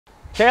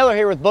Taylor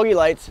here with Boogey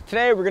Lights.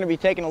 Today we're going to be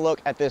taking a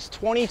look at this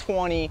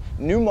 2020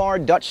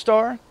 NEWMAR Dutch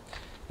Star.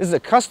 This is a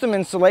custom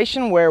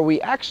installation where we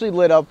actually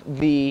lit up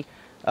the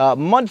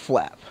mud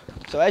flap.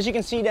 So as you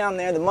can see down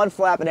there, the mud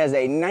flap, it has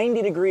a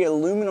 90-degree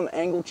aluminum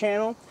angle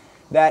channel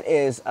that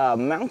is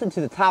mounted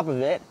to the top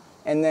of it,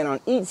 and then on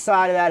each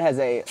side of that has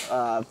a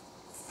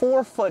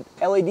 4-foot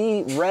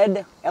LED,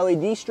 red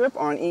LED strip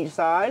on each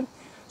side.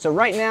 So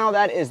right now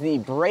that is the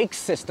brake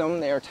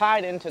system. They are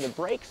tied into the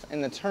brakes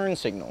and the turn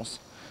signals.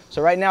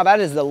 So right now that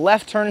is the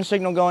left turn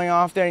signal going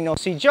off there, and you'll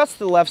see just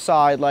the left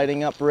side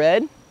lighting up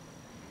red.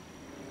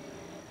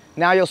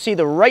 Now you'll see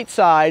the right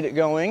side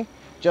going,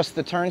 just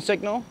the turn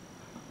signal.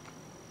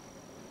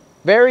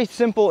 Very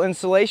simple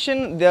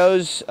installation.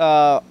 Those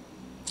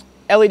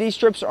LED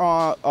strips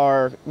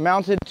are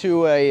mounted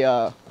to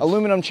a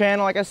aluminum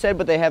channel, like I said,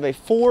 but they have a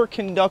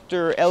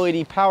 4-conductor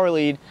LED power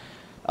lead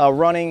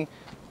running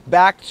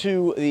back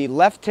to the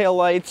left tail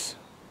lights,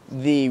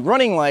 the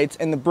running lights,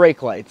 and the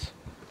brake lights.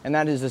 And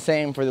that is the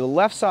same for the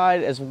left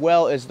side as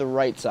well as the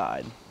right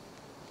side.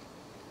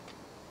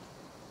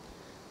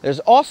 There's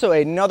also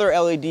another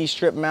LED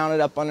strip mounted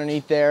up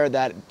underneath there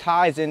that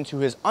ties into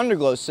his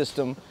underglow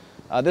system.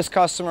 This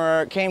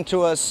customer came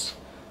to us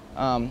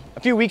a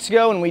few weeks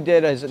ago and we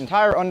did his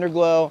entire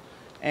underglow,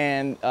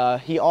 and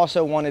he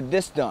also wanted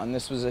this done.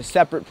 This was a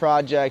separate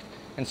project,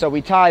 and so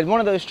we tied one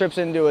of those strips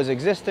into his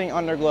existing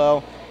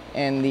underglow,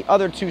 and the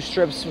other 2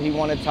 strips he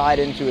wanted tied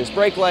into his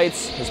brake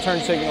lights, his turn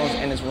signals,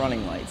 and his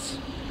running lights.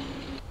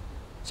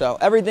 So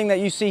everything that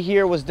you see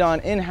here was done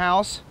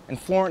in-house in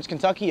Florence,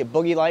 Kentucky at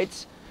Boogey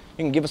Lights.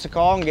 You can give us a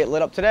call and get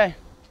lit up today.